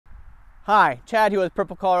Hi, Chad here with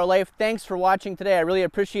Purple Collar Life. Thanks for watching today. I really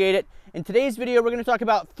appreciate it. In today's video, we're going to talk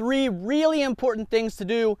about 3 really important things to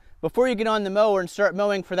do before you get on the mower and start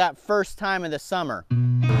mowing for that first time of the summer.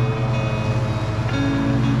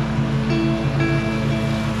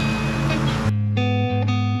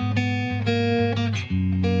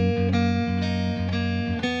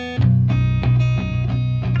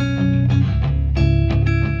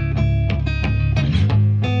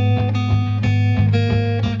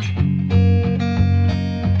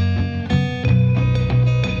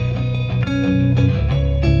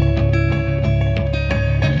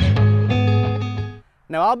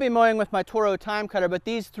 Now I'll be mowing with my Toro TIMECUTTER, but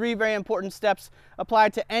these 3 very important steps apply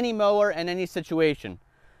to any mower and any situation.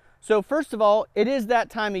 So first of all, it is that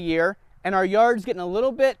time of year and our yard's getting a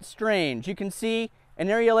little bit strange. You can see an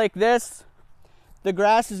area like this, the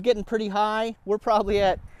grass is getting pretty high. We're probably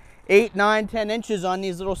at 8, 9, 10 inches on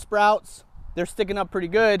these little sprouts. They're sticking up pretty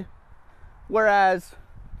good. Whereas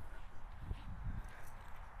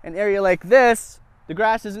an area like this, the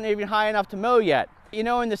grass isn't even high enough to mow yet. You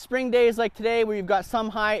know, in the spring days like today where you've got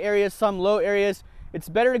some high areas, some low areas, it's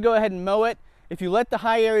better to go ahead and mow it. If you let the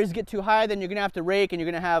high areas get too high, then you're gonna have to rake and you're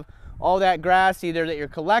gonna have all that grass either that you're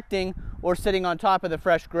collecting or sitting on top of the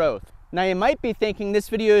fresh growth. Now you might be thinking this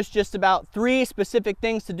video is just about 3 specific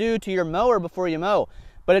things to do to your mower before you mow,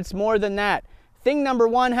 but it's more than that. Thing number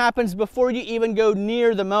 1 happens before you even go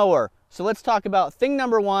near the mower. So let's talk about thing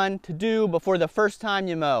number 1 to do before the first time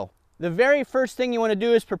you mow. The very first thing you want to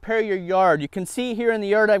do is prepare your yard. You can see here in the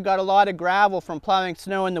yard I've got a lot of gravel from plowing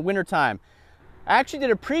snow in the wintertime. I actually did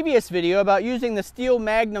a previous video about using the Stihl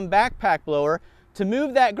Magnum backpack blower to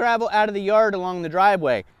move that gravel out of the yard along the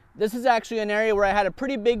driveway. This is actually an area where I had a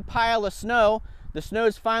pretty big pile of snow. The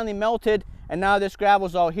snow's finally melted and now this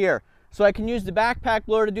gravel's all here. So I can use the backpack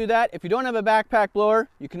blower to do that. If you don't have a backpack blower,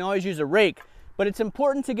 you can always use a rake. But it's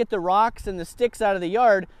important to get the rocks and the sticks out of the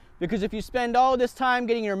yard, because if you spend all this time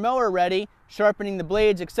getting your mower ready, sharpening the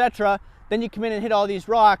blades, etc., then you come in and hit all these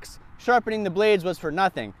rocks, sharpening the blades was for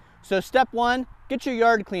nothing. So step 1, get your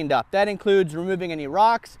yard cleaned up. That includes removing any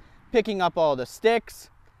rocks, picking up all the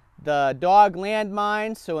sticks, the dog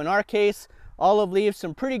landmines. So in our case, Olive leaves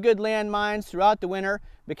some pretty good landmines throughout the winter.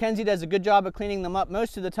 Mackenzie does a good job of cleaning them up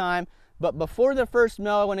most of the time, but before the first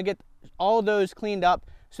mow, I want to get all those cleaned up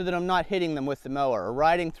so that I'm not hitting them with the mower or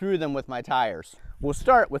riding through them with my tires. We'll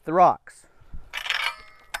start with the rocks.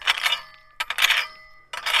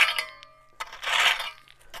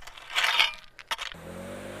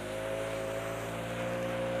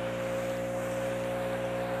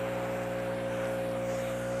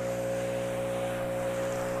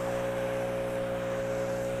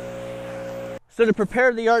 So to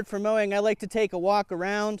prepare the yard for mowing, I like to take a walk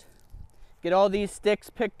around, get all these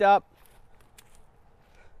sticks picked up.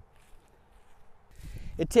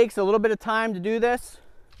 It takes a little bit of time to do this,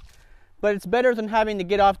 but it's better than having to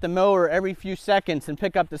get off the mower every few seconds and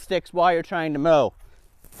pick up the sticks while you're trying to mow.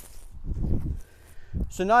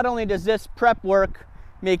 So not only does this prep work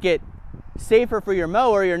make it safer for your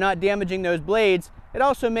mower, you're not damaging those blades, it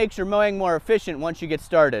also makes your mowing more efficient once you get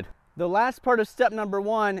started. The last part of step number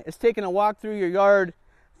 1 is taking a walk through your yard,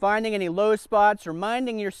 finding any low spots,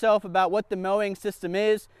 reminding yourself about what the mowing system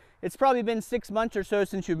is. It's probably been 6 months or so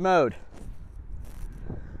since you've mowed.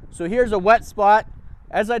 So here's a wet spot.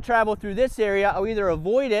 As I travel through this area, I'll either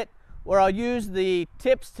avoid it or I'll use the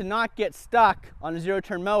tips to not get stuck on a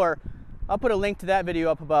zero-turn mower. I'll put a link to that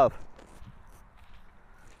video up above.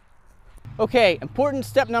 Okay, important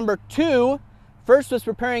step number 2. First was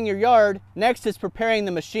preparing your yard. Next is preparing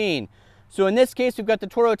the machine. So in this case, we've got the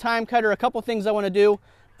Toro TIMECUTTER. A couple things I want to do.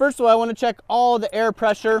 First of all, I want to check all the air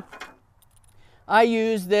pressure. I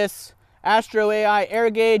use this Astro AI air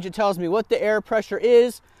gauge. It tells me what the air pressure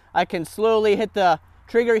is. I can slowly hit the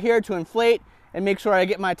trigger here to inflate and make sure I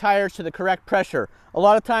get my tires to the correct pressure. A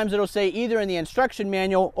lot of times it'll say either in the instruction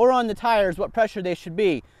manual or on the tires what pressure they should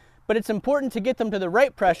be. But it's important to get them to the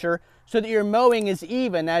right pressure so that your mowing is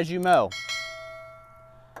even as you mow.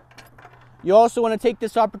 You also want to take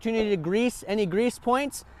this opportunity to grease any grease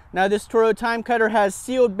points. Now this Toro TIMECUTTER has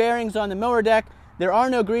sealed bearings on the mower deck. There are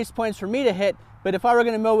no grease points for me to hit, but if I were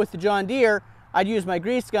going to mow with the John Deere, I'd use my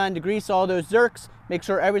grease gun to grease all those zerks, make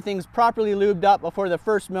sure everything's properly lubed up before the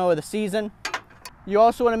first mow of the season. You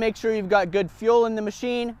also want to make sure you've got good fuel in the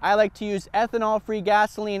machine. I like to use ethanol-free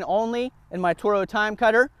gasoline only in my Toro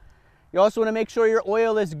TIMECUTTER. You also want to make sure your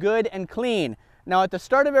oil is good and clean. Now at the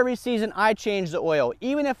start of every season, I change the oil.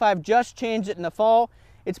 Even if I've just changed it in the fall,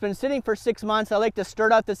 it's been sitting for 6 months. I like to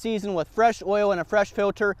start out the season with fresh oil and a fresh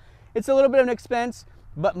filter. It's a little bit of an expense,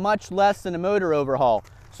 but much less than a motor overhaul.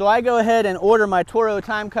 So I go ahead and order my Toro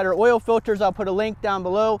TIMECUTTER oil filters. I'll put a link down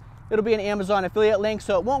below it'll be an Amazon affiliate link,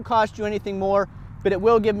 so it won't cost you anything more, but it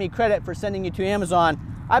will give me credit for sending you to Amazon.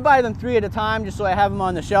 I buy them 3 at a time just so I have them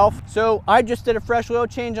on the shelf. So I just did a fresh oil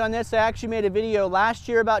change on this. I actually made a video last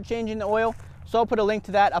year about changing the oil, so I'll put a link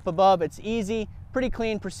to that up above. It's easy, pretty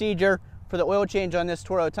clean procedure for the oil change on this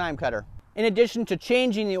Toro Time Cutter. In addition to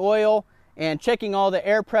changing the oil and checking all the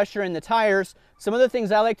air pressure in the tires, some other things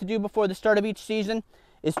I like to do before the start of each season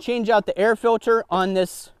is change out the air filter on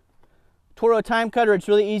this Toro Time Cutter. It's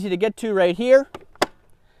really easy to get to right here.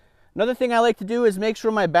 Another thing I like to do is make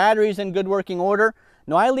sure my battery's in good working order.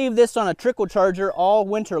 Now I leave this on a trickle charger all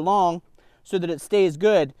winter long so that it stays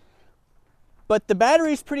good. But the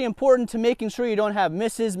battery is pretty important to making sure you don't have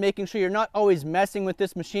misses, making sure you're not always messing with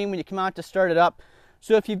this machine when you come out to start it up.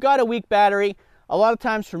 So if you've got a weak battery, a lot of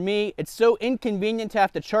times for me, it's so inconvenient to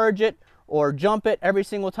have to charge it or jump it every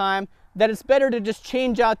single time that it's better to just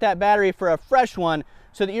change out that battery for a fresh one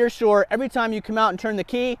so that you're sure every time you come out and turn the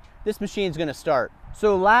key, this machine's gonna start.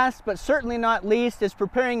 So last but certainly not least is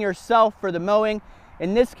preparing yourself for the mowing.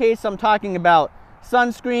 In this case, I'm talking about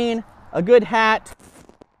sunscreen, a good hat,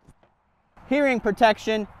 hearing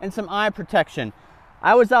protection, and some eye protection.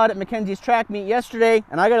 I was out at Mackenzie's track meet yesterday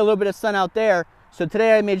and I got a little bit of sun out there. So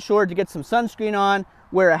today I made sure to get some sunscreen on,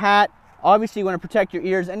 wear a hat. Obviously you want to protect your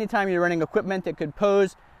ears anytime you're running equipment that could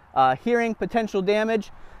pose hearing potential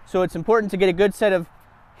damage. So it's important to get a good set of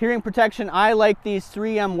hearing protection. I like these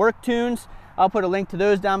 3M Work Tunes. I'll put a link to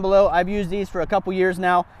those down below. I've used these for a couple years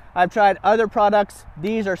now. I've tried other products.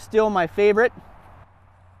 These are still my favorite.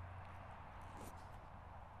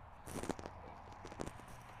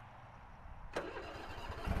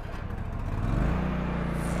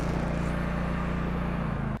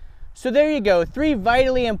 So there you go, 3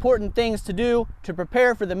 vitally important things to do to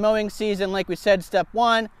prepare for the mowing season. Like we said, step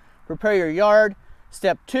 1, prepare your yard.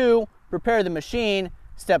 Step 2, prepare the machine.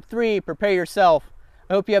 Step 3, prepare yourself.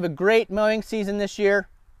 I hope you have a great mowing season this year.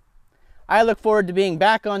 I look forward to being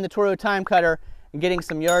back on the Toro Time Cutter and getting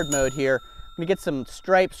some yard mowed here. I'm gonna get some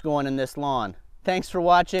stripes going in this lawn. Thanks for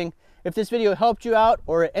watching. If this video helped you out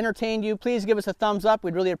or it entertained you, please give us a thumbs up.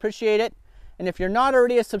 We'd really appreciate it. And if you're not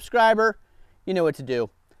already a subscriber, you know what to do.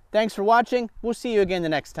 Thanks for watching. We'll see you again the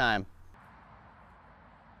next time.